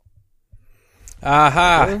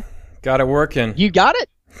Aha! Got it working. You got it?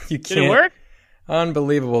 You can't. Did it work?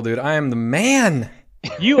 Unbelievable, dude. I am the man.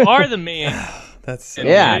 You are the man. That's so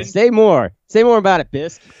Yeah, nice. say more. Say more about it,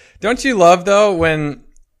 Bisk. Don't you love, though, when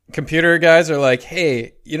computer guys are like,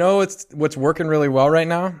 hey, you know what's working really well right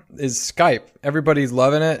now is Skype. Everybody's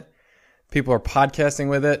loving it. People are podcasting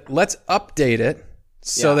with it. Let's update it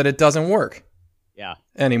so that it doesn't work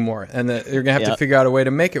anymore. And that you're going to have to figure out a way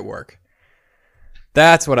to make it work.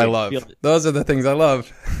 That's what I love. Those are the things I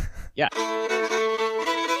love. Yeah.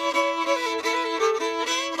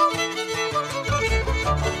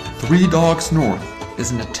 Three Dogs North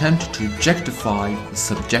is an attempt to objectify the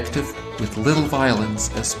subjective with little violence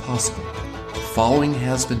as possible. The following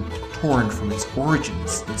has been torn from its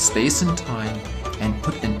origins in space and time and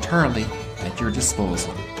put entirely at your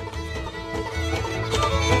disposal.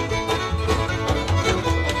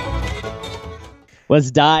 Let's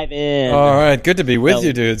dive in. All right. Good to be with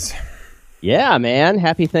you, dudes. Yeah, man.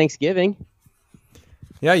 Happy Thanksgiving.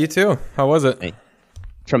 Yeah, you too. How was it? Hey.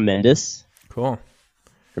 Tremendous. Cool.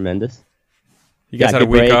 Tremendous. You guys had a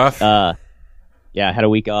week off? Yeah, I had a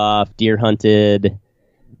week off. Deer hunted.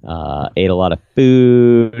 Ate a lot of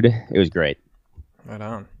food. It was great. Right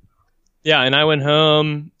on. Yeah, and I went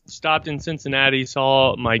home, stopped in Cincinnati,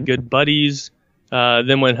 saw my good buddies,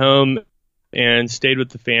 then went home and stayed with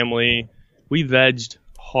the family. We vegged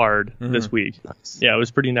hard this week. Nice. Yeah, it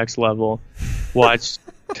was pretty next level. Watched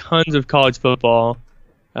tons of college football.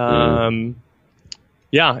 Yeah,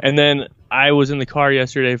 and then I was in the car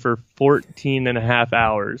yesterday for 14 and a half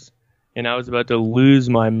hours, and I was about to lose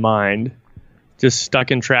my mind, just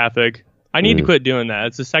stuck in traffic. I need to quit doing that.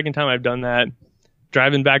 It's the second time I've done that.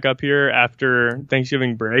 Driving back up here after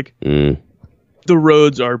Thanksgiving break, the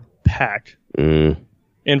roads are packed.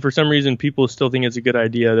 And for some reason, people still think it's a good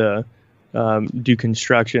idea to do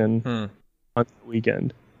construction on the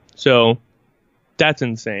weekend. So that's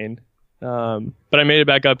insane. But I made it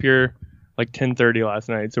back up here like 10:30 last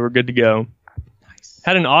night, so we're good to go. Nice.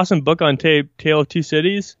 Had an awesome book on tape, Tale of Two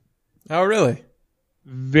Cities. Oh, really?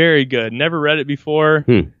 Very good. Never read it before.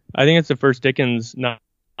 I think it's the first Dickens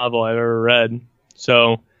novel I've ever read.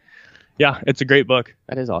 So, yeah, it's a great book.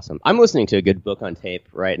 That is awesome. I'm listening to a good book on tape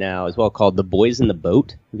right now as well called The Boys in the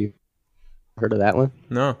Boat. Have you heard of that one?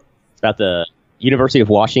 No. It's about the University of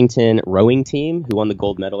Washington rowing team who won the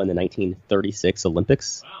gold medal in the 1936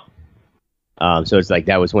 Olympics. Wow. So it's like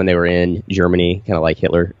that was when they were in Germany, kind of like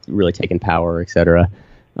Hitler really taking power, etc.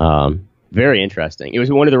 Very interesting. It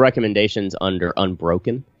was one of the recommendations under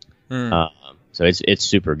Unbroken. So it's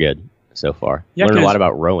super good so far. Yeah, learned a lot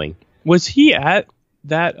about rowing. Was he at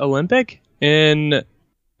that Olympic in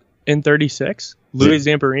 36? Louis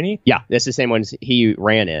Zamperini? Yeah, that's the same one he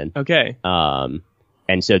ran in. Okay.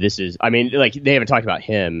 And so this is, I mean, like they haven't talked about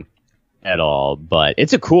him at all, but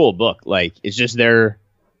it's a cool book. Like it's just their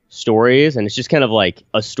stories, and it's just kind of like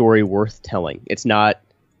a story worth telling. It's not,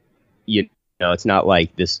 you know, it's not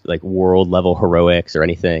like this like world level heroics or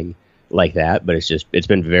anything like that, but it's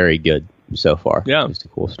been very good so far. Yeah, just a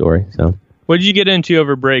cool story. So, what did you get into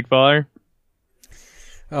over break, Father?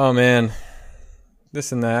 Oh man,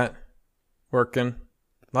 this and that, working,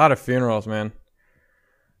 a lot of funerals, man.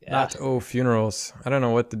 Yeah. Funerals. I don't know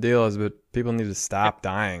what the deal is, but people need to stop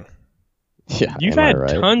dying. Yeah, you've had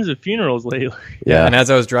tons of funerals lately. Yeah, and as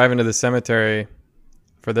I was driving to the cemetery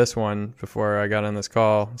for this one, before I got on this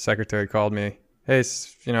call, the secretary called me. Hey,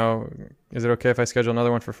 you know, is it okay if I schedule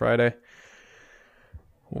another one for Friday?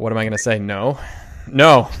 What am I going to say? No.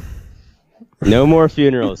 No more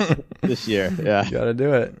funerals this year. Yeah, got to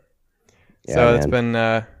do it. Yeah, so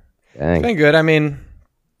man. It's been good. I mean,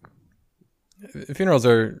 funerals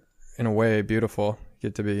are in a way beautiful. You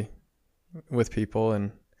get to be with people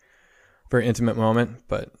and very intimate moment,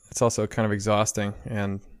 but it's also kind of exhausting,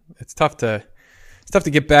 and it's tough to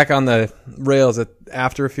get back on the rails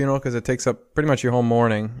after a funeral because it takes up pretty much your whole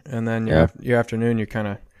morning, and then your afternoon you're kind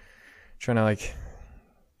of trying to like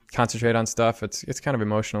concentrate on stuff. It's kind of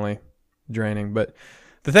emotionally draining, but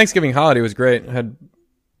the Thanksgiving holiday was great. I had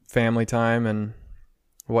family time and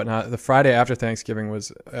whatnot. The Friday after Thanksgiving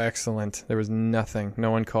was excellent. There was nothing.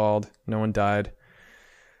 No one called. No one died.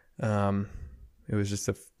 It was just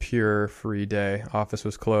a pure free day. Office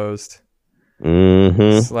was closed.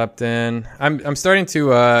 Slept in. I'm starting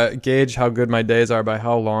to gauge how good my days are by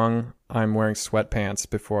how long I'm wearing sweatpants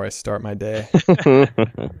before I start my day.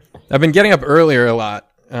 I've been getting up earlier a lot,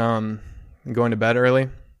 going to bed early.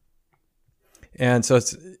 And so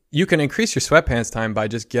you can increase your sweatpants time by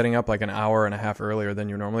just getting up like an hour and a half earlier than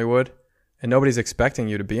you normally would. And nobody's expecting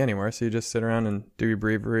you to be anywhere. So you just sit around and do your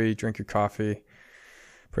breviary, drink your coffee,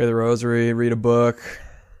 pray the rosary, read a book,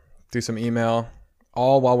 do some email,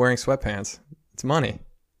 all while wearing sweatpants. It's money.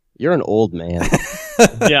 You're an old man.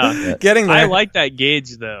 Yeah. Getting there. I like that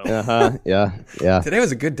gauge, though. Uh-huh. Yeah. Today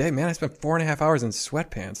was a good day, man. I spent 4.5 hours in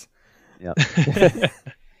sweatpants. Yeah.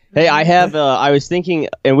 Hey, I was thinking,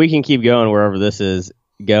 and we can keep going wherever this is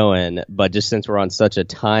going, but just since we're on such a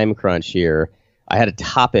time crunch here, I had a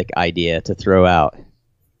topic idea to throw out.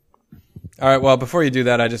 All right, well, before you do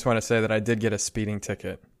that, I just want to say that I did get a speeding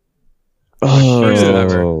ticket. First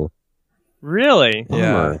ever. Really?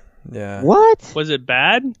 Yeah. What? Was it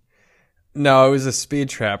bad? No, it was a speed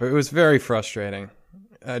trap. It was very frustrating.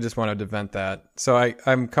 I just wanted to vent that. So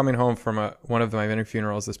I'm coming home from one of my many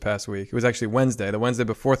funerals this past week. It was actually Wednesday, the Wednesday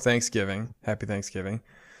before Thanksgiving. Happy Thanksgiving.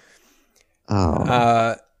 Oh.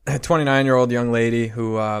 A 29-year-old young lady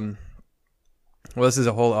who, well, this is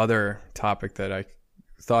a whole other topic that I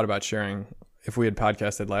thought about sharing if we had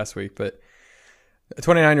podcasted last week, but a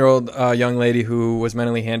 29-year-old young lady who was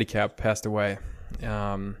mentally handicapped passed away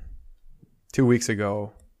 2 weeks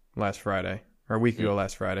ago last Friday, or a week ago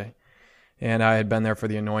last Friday. And I had been there for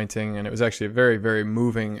the anointing, and it was actually a very, very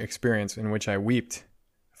moving experience in which I wept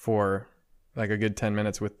for like a good 10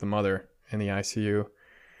 minutes with the mother in the ICU.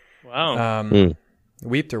 Wow.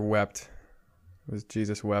 Wept or wept? It was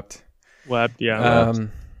Jesus wept. Wept, yeah.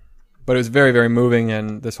 But it was very, very moving,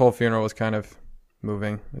 and this whole funeral was kind of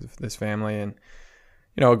moving, this family. And,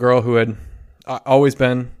 you know, a girl who had always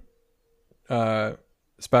been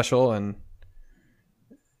special, and,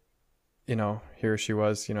 you know, here she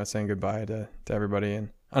was, you know, saying goodbye to everybody and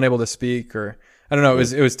unable to speak, or I don't know.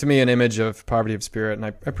 It was to me an image of poverty of spirit, and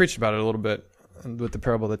I preached about it a little bit with the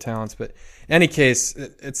parable of the talents. But in any case,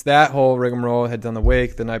 it's that whole rigmarole. I had done the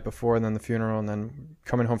wake the night before, and then the funeral, and then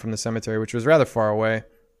coming home from the cemetery, which was rather far away.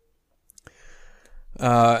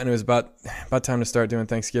 And it was about time to start doing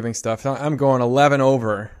Thanksgiving stuff. I'm going 11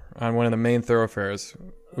 over on one of the main thoroughfares,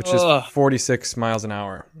 which is 46 miles an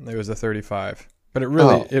hour. It was a 35. But it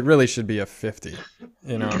really should be a 50,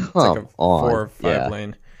 you know. It's like a 4 or 5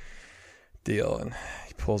 lane deal, and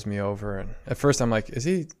he pulls me over. And at first I'm like, is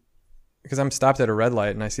he? Because I'm stopped at a red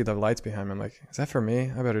light and I see the lights behind me. I'm like, is that for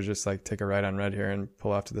me? I better just like take a right on red here and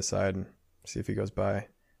pull off to the side and see if he goes by.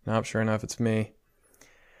 Nope, sure enough, it's me.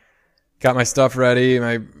 Got my stuff ready,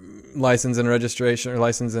 my license and registration, or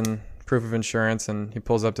license and proof of insurance, and he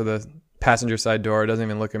pulls up to the passenger side door. Doesn't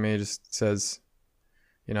even look at me. He just says,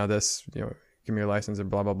 you know, this, you know, give me your license or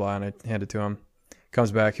blah, blah, blah. And I hand it to him.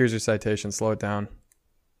 Comes back. Here's your citation. Slow it down.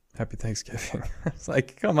 Happy Thanksgiving. It's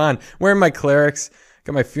like, come on. Wearing my clerics.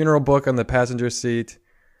 Got my funeral book on the passenger seat.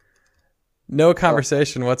 No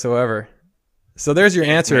conversation whatsoever. So there's your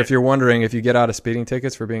answer if you're wondering if you get out of speeding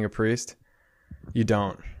tickets for being a priest. You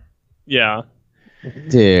don't. Yeah.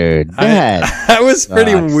 Dude, that I was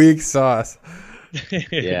pretty weak sauce.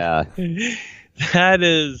 Yeah. That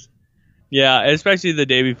is... Yeah, especially the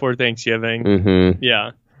day before Thanksgiving. Mm-hmm.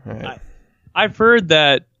 Yeah. Right. I've heard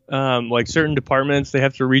that like certain departments, they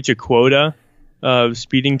have to reach a quota of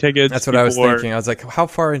speeding tickets. That's what I was thinking. I was like, how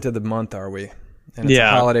far into the month are we? And it's a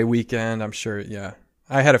holiday weekend. I'm sure, yeah.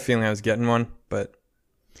 I had a feeling I was getting one, but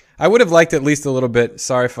I would have liked at least a little bit.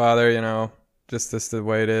 Sorry, Father, you know, just this is the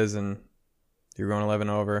way it is, and you're going 11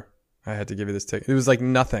 over. I had to give you this ticket. It was like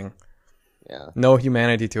nothing. Yeah. No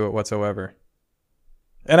humanity to it whatsoever.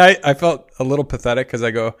 And I felt a little pathetic because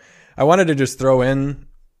I wanted to just throw in.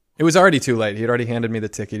 It was already too late. He'd already handed me the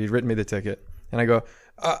ticket. He'd written me the ticket. And I go,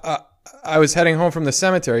 I was heading home from the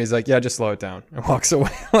cemetery. He's like, yeah, just slow it down. And walks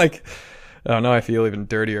away. Like, oh, now I feel even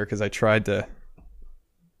dirtier because I tried to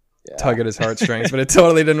tug at his heartstrings, but it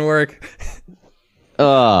totally didn't work.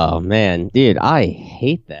 Oh, man. Dude, I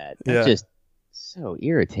hate that. That's just so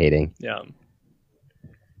irritating. Yeah.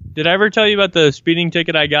 Did I ever tell you about the speeding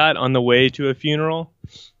ticket I got on the way to a funeral?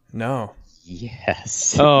 No.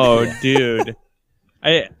 Yes. Oh, dude.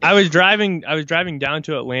 I was driving down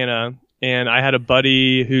to Atlanta, and I had a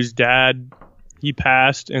buddy whose dad, he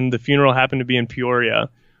passed, and the funeral happened to be in Peoria.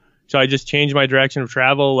 So I just changed my direction of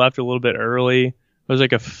travel, left a little bit early. It was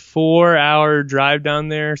like a 4-hour drive down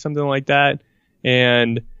there, something like that.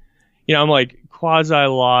 And, you know, I'm like quasi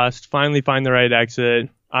lost, finally find the right exit.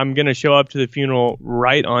 I'm going to show up to the funeral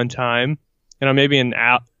right on time, and I'm maybe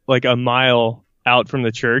a mile out from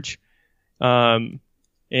the church. And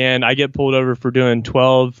I get pulled over for doing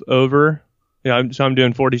 12 over. You know, so I'm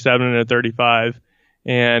doing 47 and a 35.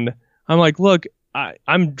 And I'm like, look,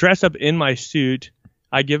 I'm dressed up in my suit.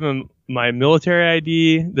 I give him my military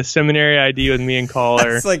ID, the seminary ID with me and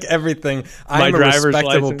collar. It's like everything. I'm a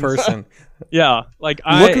respectable license. Person. Yeah. Like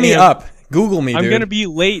Look me up. Google me, dude. I'm going to be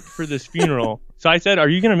late for this funeral. So I said, are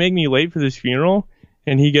you going to make me late for this funeral?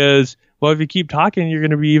 And he goes, well, if you keep talking, you're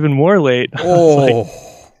going to be even more late. Oh.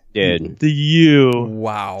 Dude. The U.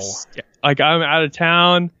 Wow. Like, I'm out of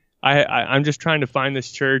town. I'm just trying to find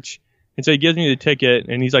this church. And so he gives me the ticket,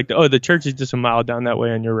 and he's like, oh, the church is just a mile down that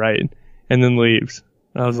way on your right, and then leaves.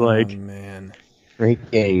 I was like, man.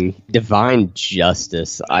 Freaking divine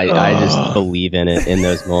justice. I just believe in it in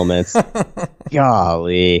those moments.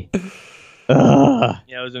 Golly. Yeah,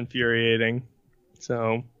 it was infuriating.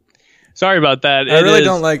 So, sorry about that. I really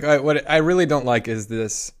don't like what I really don't like is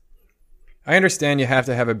this. I understand you have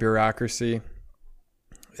to have a bureaucracy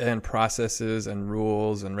and processes and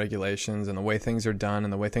rules and regulations and the way things are done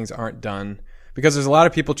and the way things aren't done, because there's a lot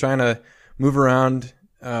of people trying to move around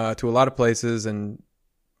to a lot of places and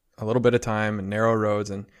a little bit of time and narrow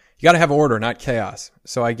roads, and you got to have order, not chaos.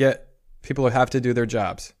 So I get people who have to do their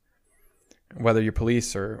jobs, whether you're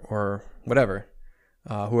police or whatever,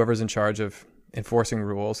 whoever's in charge of enforcing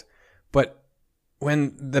rules. But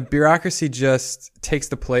when the bureaucracy just takes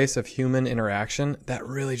the place of human interaction, that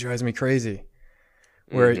really drives me crazy.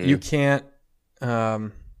 Where you can't,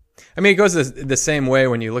 it goes the same way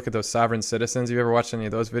when you look at those sovereign citizens. You ever watched any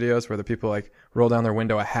of those videos where the people like roll down their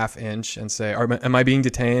window a half inch and say, am I being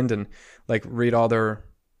detained? And like read all their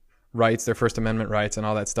rights, their First Amendment rights and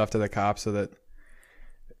all that stuff to the cops, so that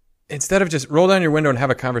instead of just roll down your window and have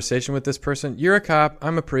a conversation with this person, you're a cop,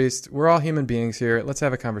 I'm a priest, we're all human beings here. Let's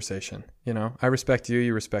have a conversation. I respect you,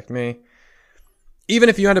 you respect me. Even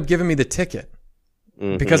if you end up giving me the ticket,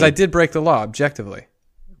 because I did break the law objectively.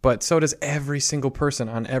 But so does every single person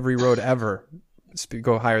on every road ever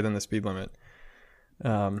go higher than the speed limit.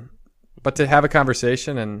 But to have a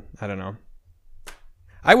conversation, and I don't know.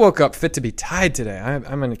 I woke up fit to be tied today.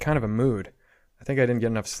 I'm in kind of a mood. I think I didn't get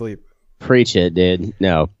enough sleep. Preach it, dude.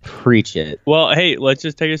 No, preach it. Well, hey, let's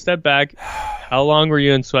just take a step back. How long were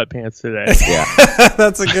you in sweatpants today? Yeah.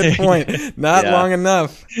 That's a good point. Not long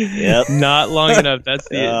enough. Yep. Not long enough. That's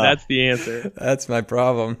the answer. That's my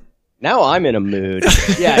problem. Now I'm in a mood.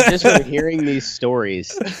 Yeah, just from hearing these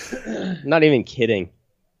stories. I'm not even kidding.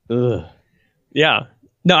 Ugh. Yeah.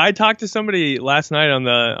 No, I talked to somebody last night on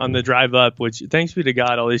the drive up, which thanks be to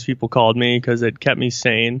God, all these people called me because it kept me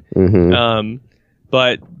sane.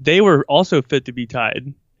 But they were also fit to be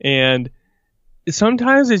tied, and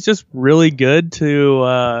sometimes it's just really good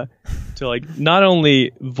to like not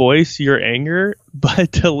only voice your anger,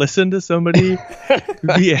 but to listen to somebody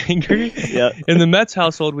be angry. Yep. In the Mets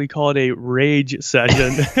household, we call it a rage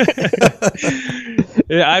session.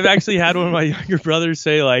 I've actually had one of my younger brothers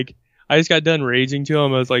say, like, I just got done raging to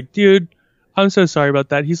him. I was like, dude, I'm so sorry about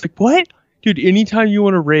that. He's like, what? Dude, anytime you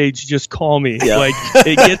want to rage, just call me. Yep. Like,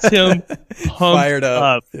 it gets him pumped Fired up.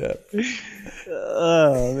 up. Yeah.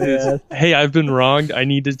 Oh, man. Hey, I've been wronged. I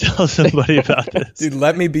need to tell somebody about this. Dude,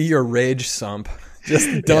 let me be your rage sump.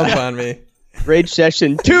 Just dump on me. Rage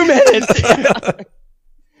session, 2 minutes.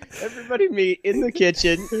 Everybody meet in the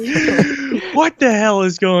kitchen. What the hell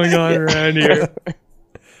is going on around here?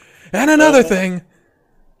 And another thing.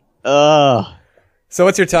 So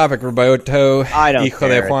what's your topic, Roberto? I don't Hijo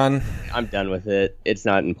de care. Juan? I'm done with it. It's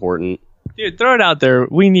not important. Dude, throw it out there.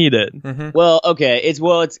 We need it. Well, okay.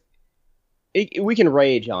 We can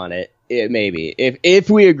rage on it. Maybe if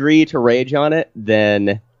we agree to rage on it,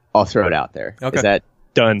 then I'll throw it out there. Okay. Is that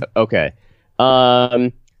Done. okay?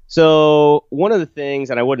 So one of the things,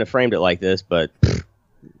 and I wouldn't have framed it like this, but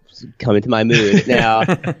it's coming to my mood now.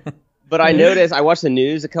 But I noticed I watched the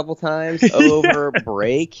news a couple times over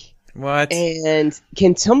break. What? And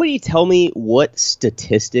can somebody tell me what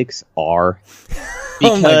statistics are?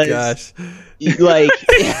 Oh my gosh. Like,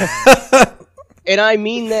 and I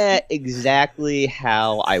mean that exactly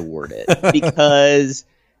how I word it, because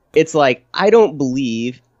it's like, I don't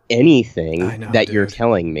believe anything that you're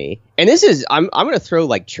telling me. And this is, I'm going to throw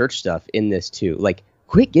like church stuff in this too. Like,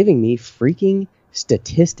 quit giving me freaking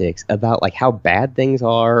statistics about like how bad things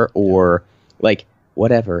are or like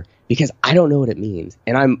whatever, because I don't know what it means.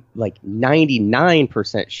 And I'm like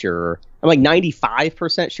 99% sure, I'm like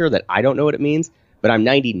 95% sure that I don't know what it means, but I'm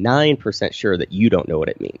 99% sure that you don't know what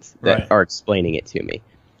it means that are explaining it to me.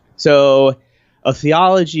 So a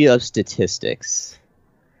theology of statistics.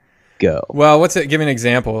 Go. Well, what's it? Give me an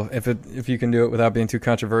example if you can do it without being too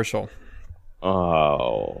controversial.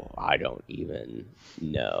 Oh, I don't even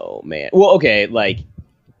know, man. Well, okay, like,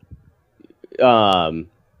 I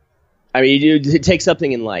mean, you take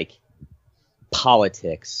something in like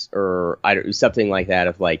politics or something like that,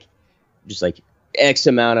 of like just like X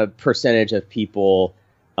amount of percentage of people,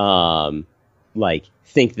 like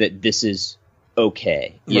think that this is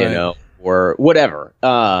okay, you know, or whatever.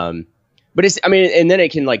 But it's, I mean, and then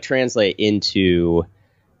it can like translate into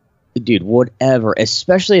Dude, whatever,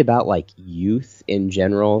 especially about like youth in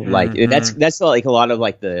general. Like that's like a lot of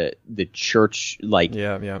like the church like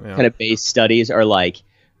kind of based studies are like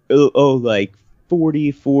like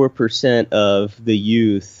 44% of the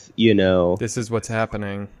youth, this is what's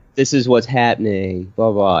happening,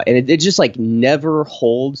 blah blah, and it just like never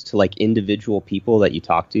holds to like individual people that you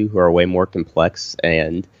talk to who are way more complex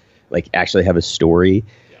and like actually have a story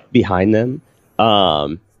behind them.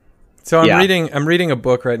 So I'm reading a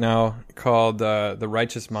book right now called The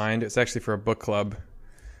Righteous Mind. It's actually for a book club,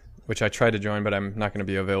 which I tried to join, but I'm not going to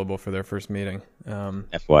be available for their first meeting.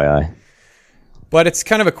 FYI. But it's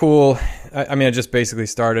kind of a cool. I just basically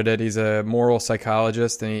started it. He's a moral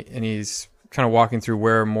psychologist, and he's kind of walking through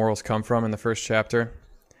where morals come from in the first chapter,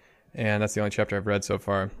 and that's the only chapter I've read so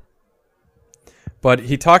far. But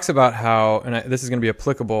he talks about how, and this is going to be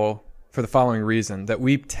applicable for the following reason, that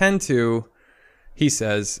we tend to, he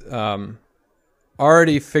says,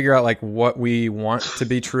 already figure out like what we want to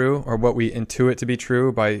be true or what we intuit to be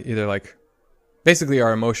true by either like basically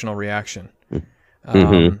our emotional reaction.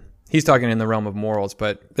 He's talking in the realm of morals,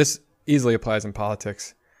 but this easily applies in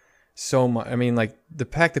politics so much. I mean, like the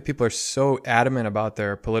fact that people are so adamant about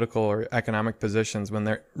their political or economic positions when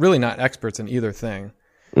they're really not experts in either thing.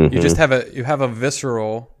 You just have a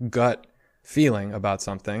visceral gut feeling about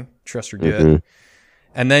something, trust your gut,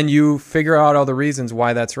 and then you figure out all the reasons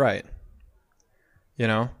why that's right.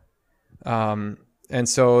 And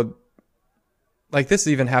so like this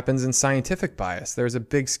even happens in scientific bias. There's a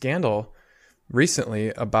big scandal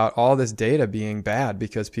recently about all this data being bad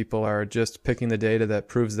because people are just picking the data that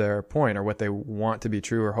proves their point or what they want to be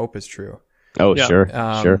true or hope is true. Oh, yeah.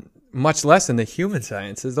 Sure. Much less in the human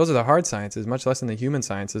sciences. Those are the hard sciences. Much less in the human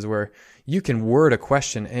sciences where you can word a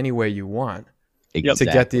question any way you want to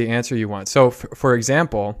get the answer you want. So, for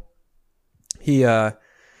example, he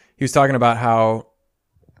was talking about how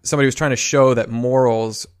somebody was trying to show that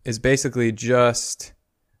morals is basically just,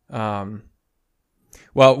 one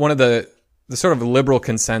of the sort of liberal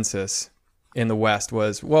consensus in the West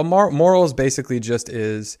was, well, morals basically just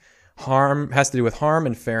has to do with harm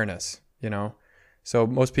and fairness, So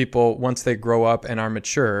most people, once they grow up and are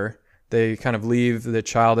mature, they kind of leave the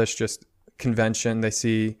childish just convention. They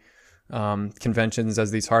see conventions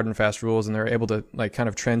as these hard and fast rules, and they're able to like kind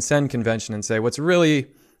of transcend convention and say what's really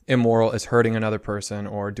immoral is hurting another person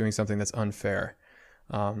or doing something that's unfair.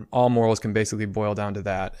 All morals can basically boil down to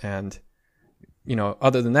that. And,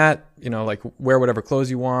 other than that, like wear whatever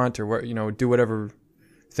clothes you want or, do whatever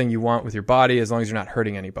thing you want with your body as long as you're not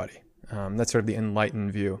hurting anybody. That's sort of the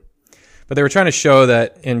enlightened view. But they were trying to show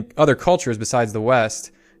that in other cultures besides the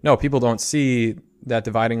West, no, people don't see that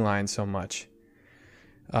dividing line so much.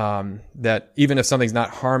 That even if something's not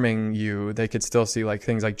harming you, they could still see like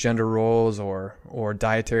things like gender roles or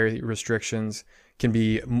dietary restrictions can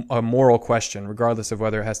be a moral question, regardless of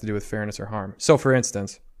whether it has to do with fairness or harm. So, for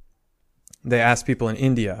instance, they asked people in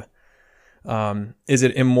India, is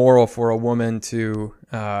it immoral for a woman to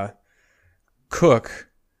cook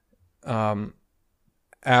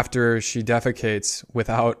after she defecates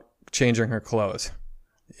without changing her clothes?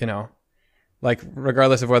 Like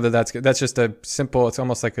regardless of whether that's just a simple, it's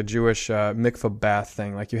almost like a Jewish mikvah bath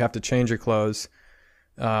thing. Like you have to change your clothes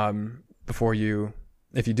before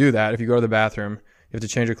if you do that, if you go to the bathroom, you have to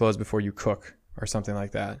change your clothes before you cook or something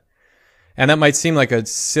like that. And that might seem like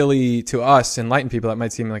to us enlightened people, that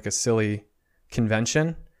might seem like a silly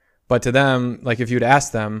convention. But to them, like if you'd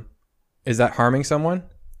asked them, is that harming someone?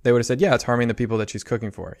 They would have said, yeah, it's harming the people that she's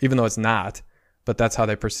cooking for, even though it's not, but that's how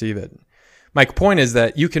they perceive it. My point is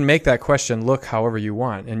that you can make that question look however you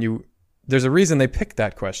want, and there's a reason they picked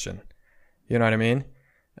that question. You know what I mean?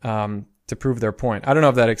 To prove their point. I don't know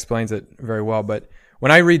if that explains it very well, but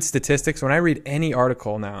when I read statistics, when I read any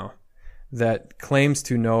article now that claims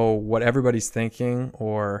to know what everybody's thinking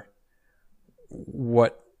or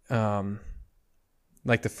what,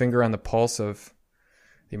 like the finger on the pulse of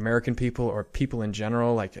the American people or people in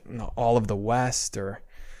general, like all of the West or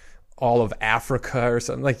all of Africa or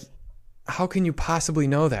something, like, how can you possibly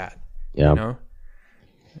know that? Yeah.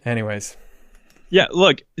 Anyways. Yeah,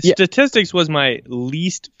 look, statistics was my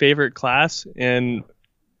least favorite class in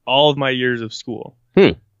all of my years of school.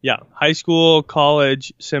 Yeah, high school,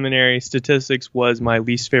 college, seminary, statistics was my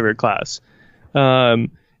least favorite class.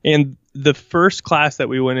 And the first class that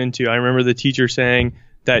we went into, I remember the teacher saying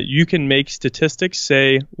that you can make statistics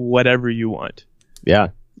say whatever you want. Yeah.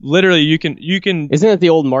 Literally, you can. Isn't it the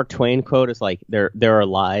old Mark Twain quote? It's like there are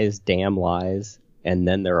lies, damn lies, and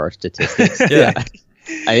then there are statistics. Yeah,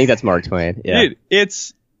 I think that's Mark Twain. Yeah, dude,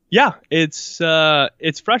 it's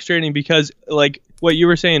frustrating because like what you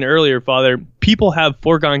were saying earlier, Father, people have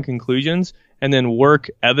foregone conclusions and then work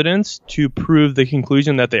evidence to prove the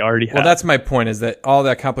conclusion that they already have. Well, that's my point, is that all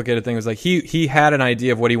that complicated thing was like he had an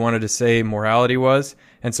idea of what he wanted to say morality was,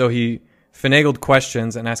 and so he finagled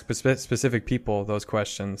questions and asked specific people those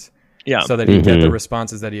questions so that he'd get the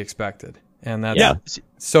responses that he expected. And that's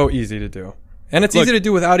so easy to do. And it's easy to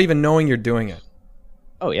do without even knowing you're doing it.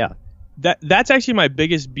 Oh, yeah. That's actually my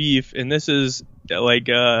biggest beef, and this is like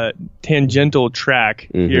a tangential track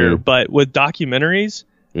here, but with documentaries,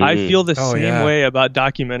 I feel the same way about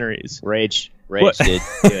documentaries. Rage, dude. Do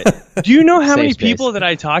it. Do you know how many people that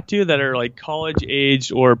I talk to that are like college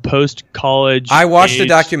aged or post college? I watched a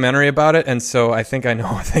documentary about it, and so I think I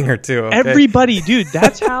know a thing or two. Okay? Everybody, dude,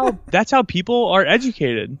 that's how people are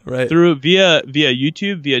educated, right? Through via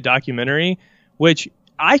YouTube, via documentary, which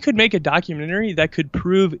I could make a documentary that could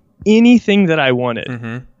prove anything that I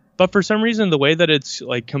wanted. But for some reason, the way that it's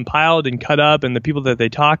like compiled and cut up, and the people that they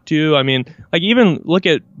talk to, I mean, like even look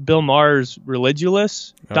at Bill Maher's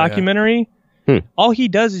Religulous documentary. All he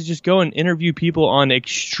does is just go and interview people on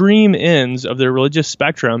extreme ends of their religious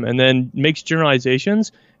spectrum, and then makes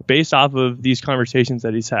generalizations based off of these conversations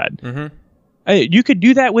that he's had. You could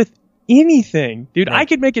do that with anything, dude. I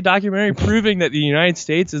could make a documentary proving that the United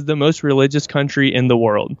States is the most religious country in the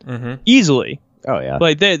world easily. Oh yeah,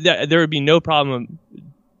 like there would be no problem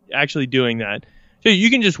actually doing that. So you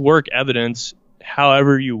can just work evidence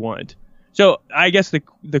however you want. So I guess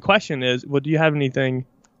the question is, well, do you have anything?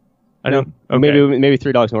 I don't. Okay. Maybe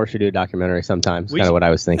Three Dogs North should do a documentary sometime. Kind of what I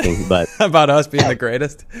was thinking, but about us being the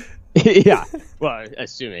greatest. Yeah. Well,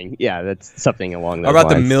 assuming, that's something along those lines.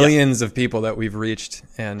 About the millions of people that we've reached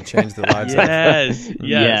and changed their lives.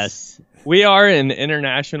 Yes. We are an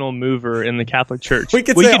international mover in the Catholic Church. We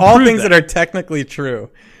could say all things that are technically true.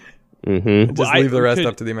 Just leave the rest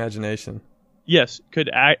up to the imagination. Yes, could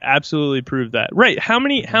absolutely prove that. Right. How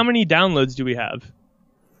many downloads do we have?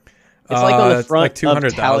 It's like on the front like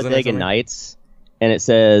of Talladega Nights, and it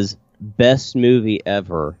says "Best Movie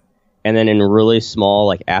Ever," and then in really small,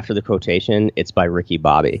 like after the quotation, it's by Ricky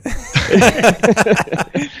Bobby.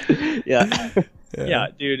 Yeah,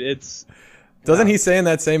 dude. It's doesn't he say in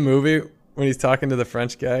that same movie when he's talking to the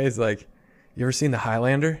French guy, he's like, "You ever seen The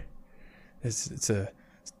Highlander? It's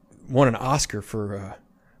won an Oscar for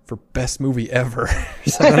best movie ever."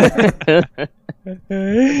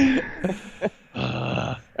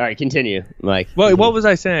 All right, continue, Mike. What was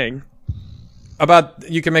I saying? About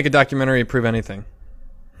you can make a documentary and prove anything.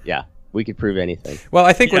 Yeah, we could prove anything. Well,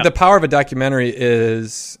 I think what the power of a documentary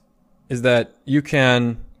is that you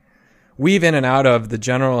can weave in and out of the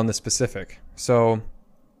general and the specific. So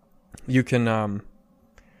you can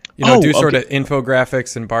do sort of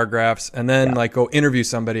infographics and bar graphs, and then like go interview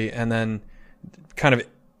somebody and then kind of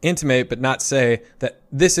intimate but not say that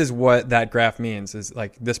this is what that graph means, is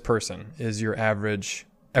like this person is your average,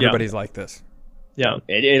 everybody's like this.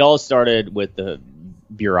 It all started with the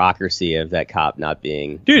bureaucracy of that cop not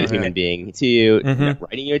being a human being to you,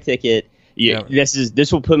 writing you a ticket.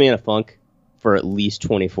 This will put me in a funk for at least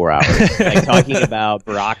 24 hours. Like talking about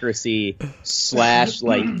bureaucracy /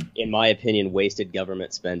 like, in my opinion, wasted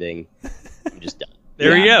government spending. I'm just done.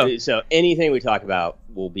 There you go. So anything we talk about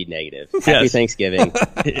will be negative. Happy Thanksgiving.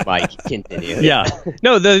 Mike, continue. Yeah.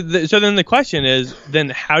 No, so then the question is, then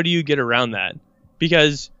how do you get around that?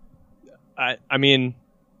 Because, I mean,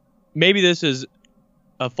 maybe this is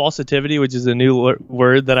a falsitivity, which is a new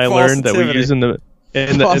word that I learned that we use in the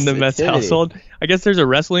Mets household. I guess there's a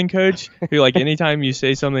wrestling coach who, like, anytime you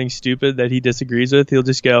say something stupid that he disagrees with, he'll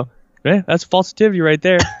just go, that's falsitivity right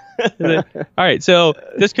there. All right, so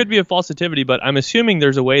this could be a falsitivity, but I'm assuming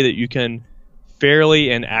there's a way that you can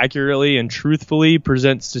fairly and accurately and truthfully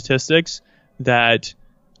present statistics that,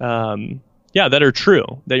 that are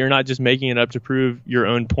true, that you're not just making it up to prove your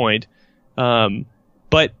own point.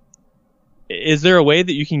 But is there a way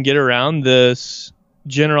that you can get around this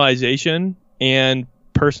generalization and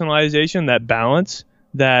personalization, that balance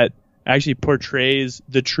that actually portrays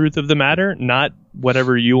the truth of the matter, not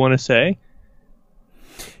whatever you want to say?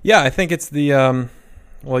 Yeah, I think it's the,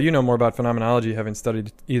 well, you know more about phenomenology having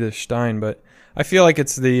studied Edith Stein, but I feel like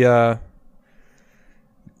it's the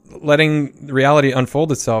letting reality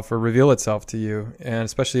unfold itself or reveal itself to you, and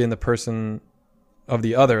especially in the person of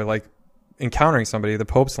the other, like encountering somebody, the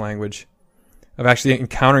Pope's language of actually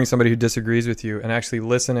encountering somebody who disagrees with you and actually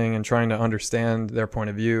listening and trying to understand their point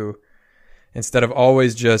of view instead of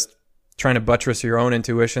always just trying to buttress your own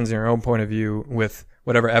intuitions and your own point of view with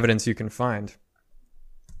whatever evidence you can find.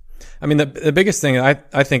 I mean, the biggest thing, I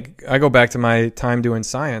think, I go back to my time doing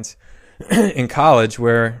science in college,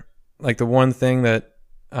 where like the one thing that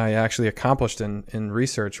I actually accomplished in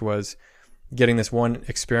research was getting this one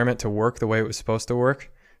experiment to work the way it was supposed to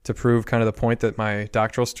work. to prove kind of the point that my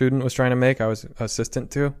doctoral student was trying to make. I was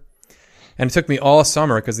assistant to. And it took me all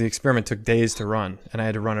summer because the experiment took days to run, and I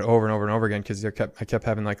had to run it over and over and over again because I kept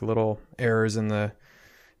having like little errors in the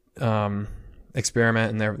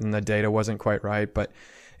experiment, and the data wasn't quite right. But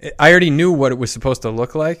I already knew what it was supposed to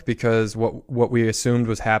look like because what we assumed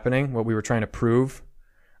was happening, what we were trying to prove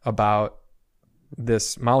about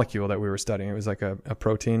this molecule that we were studying. It was like a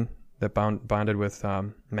protein that bonded with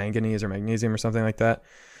manganese or magnesium or something like that.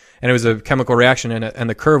 And it was a chemical reaction in it, and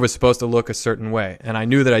the curve was supposed to look a certain way. And I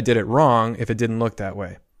knew that I did it wrong if it didn't look that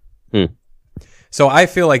way. So I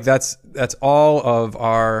feel like that's all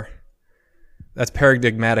of that's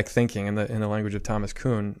paradigmatic thinking in the language of Thomas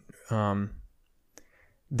Kuhn.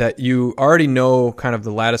 That you already know kind of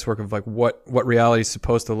the lattice work of like what reality is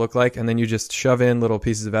supposed to look like, and then you just shove in little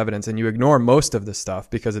pieces of evidence, and you ignore most of the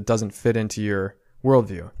stuff because it doesn't fit into your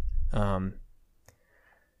worldview.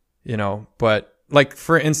 But like,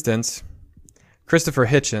 for instance, Christopher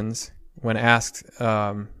Hitchens, when asked,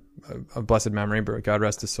 of blessed memory, but God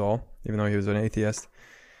rest his soul, even though he was an atheist,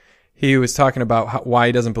 he was talking about why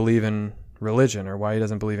he doesn't believe in religion or why he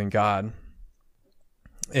doesn't believe in God.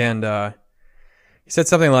 And he said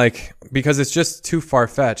something like, because it's just too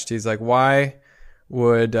far-fetched. He's like, why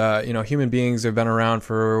would, human beings have been around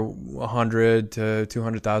for 100 to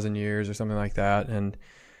 200,000 years or something like that. And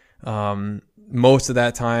most of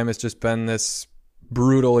that time it's just been this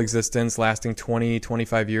brutal existence lasting 20,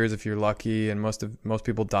 25 years if you're lucky, and most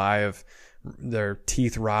people die of their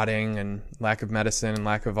teeth rotting and lack of medicine and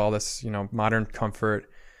lack of all this, modern comfort.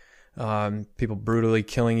 People brutally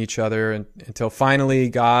killing each other until finally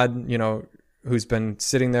God, who's been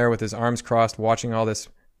sitting there with his arms crossed watching all this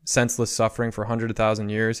senseless suffering for 100,000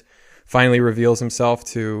 years, finally reveals himself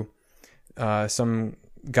to some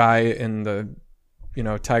guy in the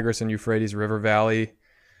Tigris and Euphrates River Valley,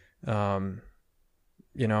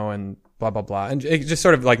 and blah, blah, blah. And it just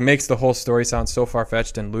sort of like makes the whole story sound so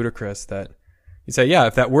far-fetched and ludicrous that you say, yeah,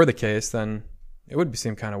 if that were the case, then it would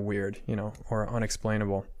seem kind of weird, or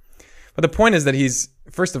unexplainable. But the point is that he's,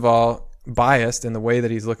 first of all, biased in the way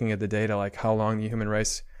that he's looking at the data, like how long the human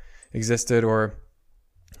race existed, or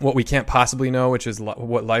what we can't possibly know, which is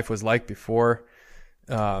what life was like before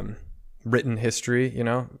written history.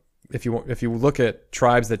 If you look at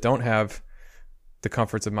tribes that don't have the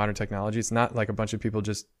comforts of modern technology, it's not like a bunch of people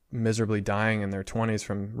just miserably dying in their 20s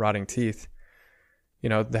from rotting teeth.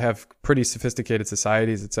 They have pretty sophisticated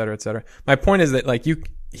societies, et cetera, et cetera. My point is that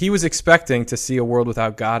he was expecting to see a world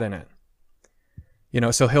without God in it.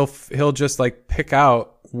 So he'll just like pick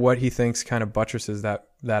out what he thinks kind of buttresses that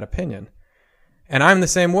opinion. And I'm the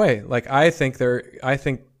same way. Like, I think the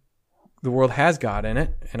world has God in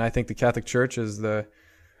it, and I think the Catholic Church is the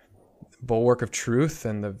bulwark of truth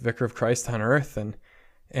and the vicar of Christ on earth,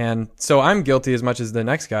 and so I'm guilty as much as the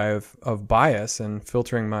next guy of bias and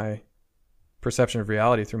filtering my perception of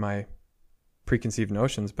reality through my preconceived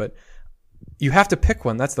notions. But you have to pick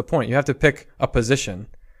one. That's the point. You have to pick a position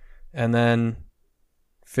and then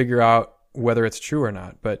figure out whether it's true or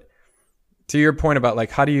not. But to your point about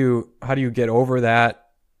like how do you get over that,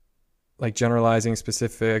 like generalizing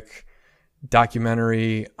specific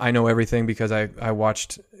documentary, I know everything because I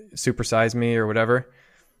watched Super Size Me or whatever.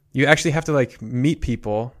 You actually have to like meet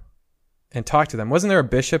people and talk to them. Wasn't there a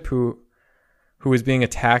bishop who was being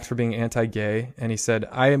attacked for being anti-gay, and he said,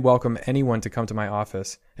 I welcome anyone to come to my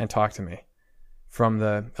office and talk to me from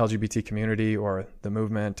the LGBT community or the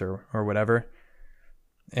movement or whatever.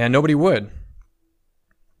 And nobody would,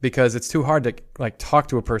 because it's too hard to like talk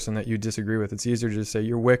to a person that you disagree with. It's easier to just say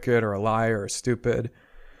you're wicked or a liar or stupid.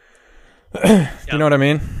 You know what I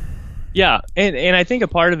mean? Yeah, and I think a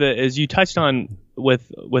part of it is you touched on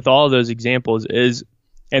with all of those examples is,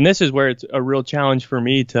 and this is where it's a real challenge for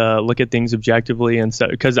me to look at things objectively and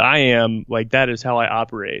stuff, because I am like, that is how I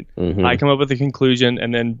operate. Mm-hmm. I come up with a conclusion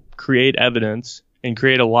and then create evidence and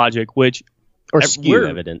create a logic, which or skew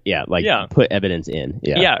evidence, put evidence in,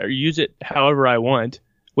 or use it however I want,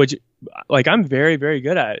 which like I'm very, very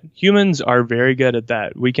good at. Humans are very good at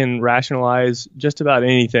that. We can rationalize just about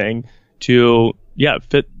anything to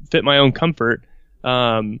fit my own comfort.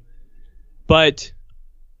 But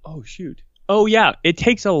it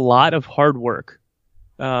takes a lot of hard work.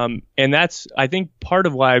 And that's, I think, part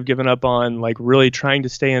of why I've given up on like really trying to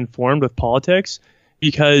stay informed with politics,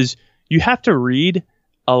 because you have to read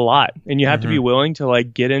a lot and you have to be willing to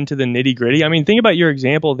like get into the nitty gritty. I mean, think about your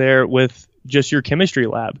example there with just your chemistry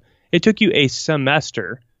lab. It took you a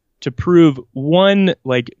semester to prove one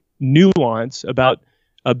like nuance about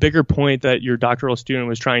a bigger point that your doctoral student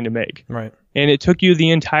was trying to make. Right. And it took you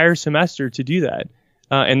the entire semester to do that.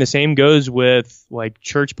 And the same goes with like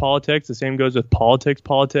church politics. The same goes with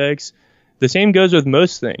politics. The same goes with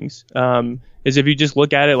most things. Is if you just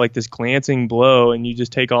look at it like this glancing blow and you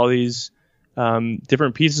just take all these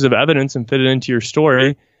different pieces of evidence and fit it into your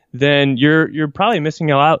story, then you're probably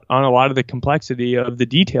missing out on a lot of the complexity of the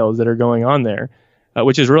details that are going on there,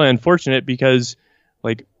 which is really unfortunate because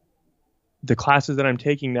like the classes that I'm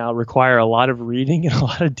taking now require a lot of reading and a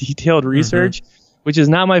lot of detailed research, which is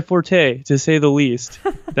not my forte, to say the least.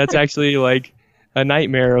 That's actually like a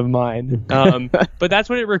nightmare of mine. But that's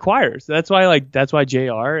what it requires. That's why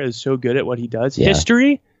JR is so good at what he does. Yeah.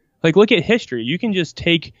 History, like look at history. You can just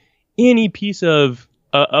take any piece of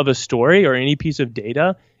a story or any piece of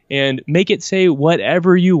data and make it say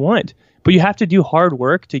whatever you want. But you have to do hard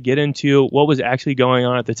work to get into what was actually going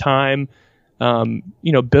on at the time.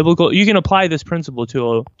 Biblical. You can apply this principle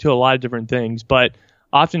to a lot of different things, but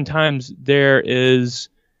oftentimes there is,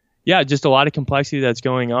 just a lot of complexity that's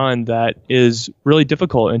going on that is really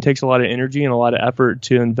difficult and takes a lot of energy and a lot of effort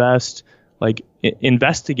to invest, like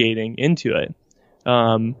investigating into it.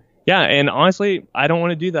 And honestly, I don't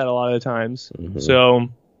want to do that a lot of the times. So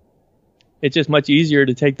it's just much easier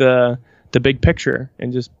to take the big picture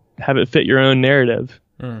and just have it fit your own narrative.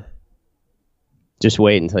 Just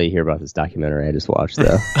wait until you hear about this documentary I just watched,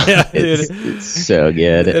 though. Dude, it's so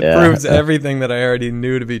good. it proves everything that I already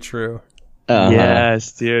knew to be true.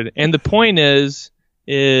 Yes, dude. And the point is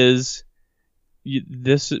this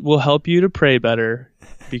will help you to pray better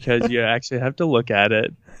because you actually have to look at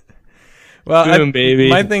it. Well, Boom, baby.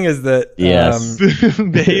 My thing is that,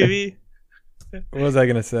 Boom, baby. What was I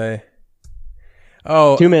going to say?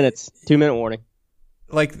 Oh, 2 minutes, 2 minute warning.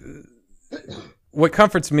 Like, what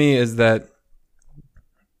comforts me is that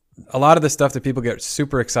a lot of the stuff that people get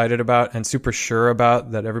super excited about and super sure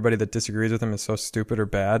about, that everybody that disagrees with them is so stupid or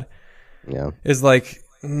bad, is like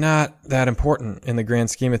not that important in the grand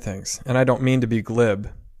scheme of things. And I don't mean to be glib,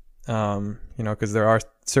 because there are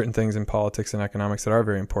certain things in politics and economics that are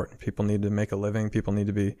very important. People need to make a living. People need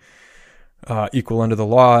to be equal under the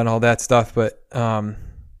law and all that stuff. But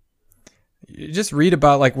you just read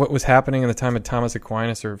about like what was happening in the time of Thomas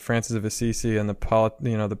Aquinas or Francis of Assisi and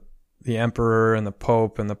the emperor and the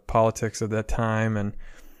pope and the politics of that time, and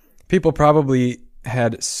people probably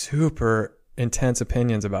had super intense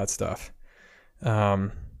opinions about stuff.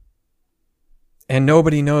 And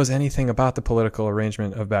nobody knows anything about the political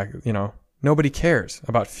arrangement of nobody cares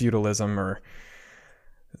about feudalism or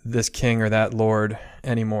this king or that lord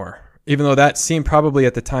anymore. Even though that seemed probably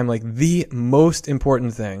at the time like the most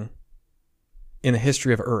important thing in the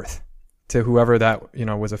history of Earth to whoever that,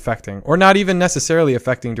 was affecting, or not even necessarily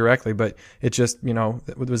affecting directly, but it just,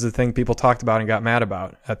 it was the thing people talked about and got mad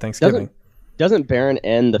about at Thanksgiving. Doesn't Barron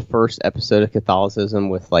end the first episode of Catholicism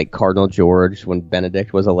with like Cardinal George when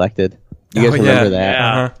Benedict was elected? You guys remember that?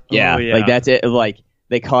 Yeah. Uh-huh. Yeah. Oh, yeah. Like that's it. Like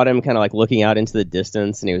they caught him kind of like looking out into the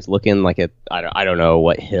distance, and he was looking like at I don't know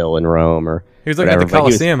what hill in Rome or He was looking whatever, at the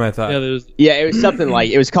Colosseum, I thought. it was something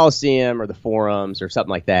like it was Colosseum or the Forums or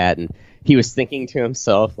something like that, and he was thinking to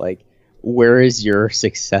himself like, where is your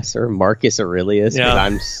successor, Marcus Aurelius? Because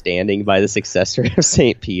I'm standing by the successor of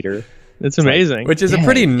St. Peter. It's amazing. Which is a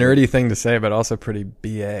pretty nerdy thing to say, but also pretty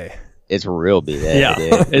BA. It's real BA. Yeah,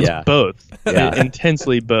 dude. it's both. Yeah.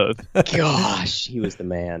 Intensely both. Gosh, he was the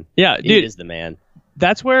man. Yeah, He dude. is the man.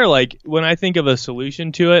 That's where, like, when I think of a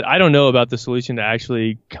solution to it, I don't know about the solution to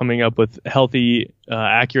actually coming up with healthy,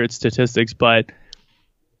 accurate statistics, but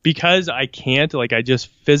because I can't, like, I just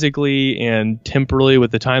physically and temporally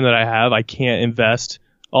with the time that I have, I can't invest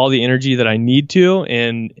all the energy that I need to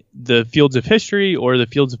in the fields of history or the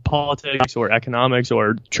fields of politics or economics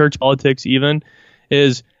or church politics even,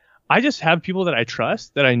 is I just have people that I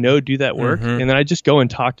trust that I know do that work, and then I just go and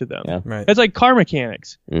talk to them. Yeah. Right. It's like car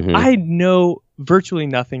mechanics. Mhm. I know virtually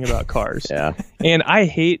nothing about cars. Yeah. And I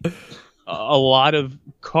hate a lot of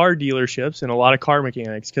car dealerships and a lot of car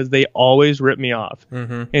mechanics because they always rip me off.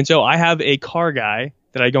 Mm-hmm. And so I have a car guy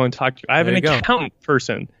that I go and talk to. I have There an you go. accountant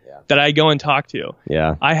person that I go and talk to.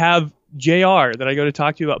 Yeah. I have JR that I go to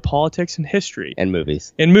talk to about politics and history And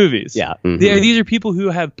movies. and movies. Yeah. Mhm. These are people who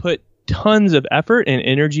have put tons of effort and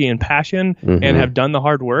energy and passion and have done the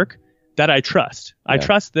hard work that I trust. I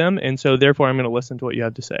trust them, and so therefore I'm going to listen to what you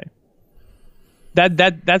have to say.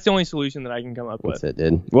 That's the only solution that I can come up That's with. it,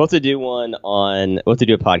 dude. We'll have to do we'll have to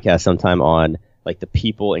do a podcast sometime on like the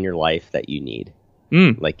people in your life that you need.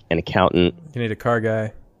 Like an accountant, You need a car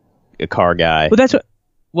guy. a car guy. Well, that's what.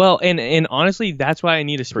 Well, and honestly, that's why I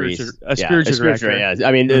need a spiritual priest. spiritual director Yeah.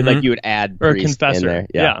 I mean, like you would add or a priest confessor. in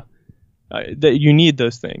there. That you need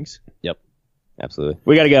those things. Yep. Absolutely.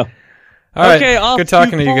 We got to go. All right. Okay, off Good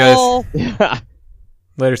talking to you guys. Paul. Yeah.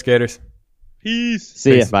 Later, skaters. Peace.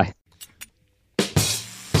 See ya. Thanks. Bye.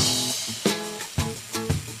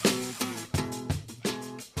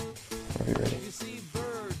 Are you ready?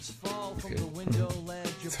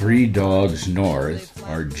 Three Dogs North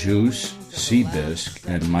are Juice, Seabisc,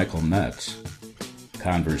 and Michael Metz.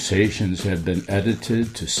 Conversations have been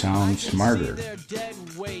edited to sound smarter.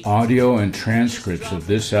 Audio and transcripts of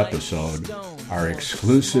this episode are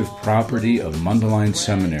exclusive property of Mundelein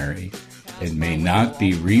Seminary and may not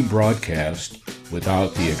be rebroadcast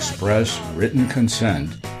without the express written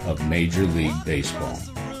consent of Major League Baseball.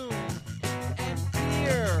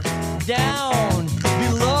 Down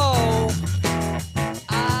below,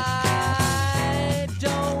 I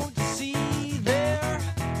don't see their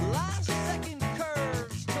last second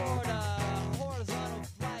curves toward a horizontal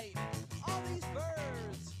flight. All these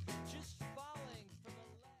birds just falling from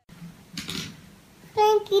the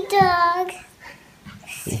Thank you, dog.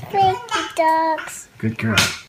 Thank you, dogs. Good girl.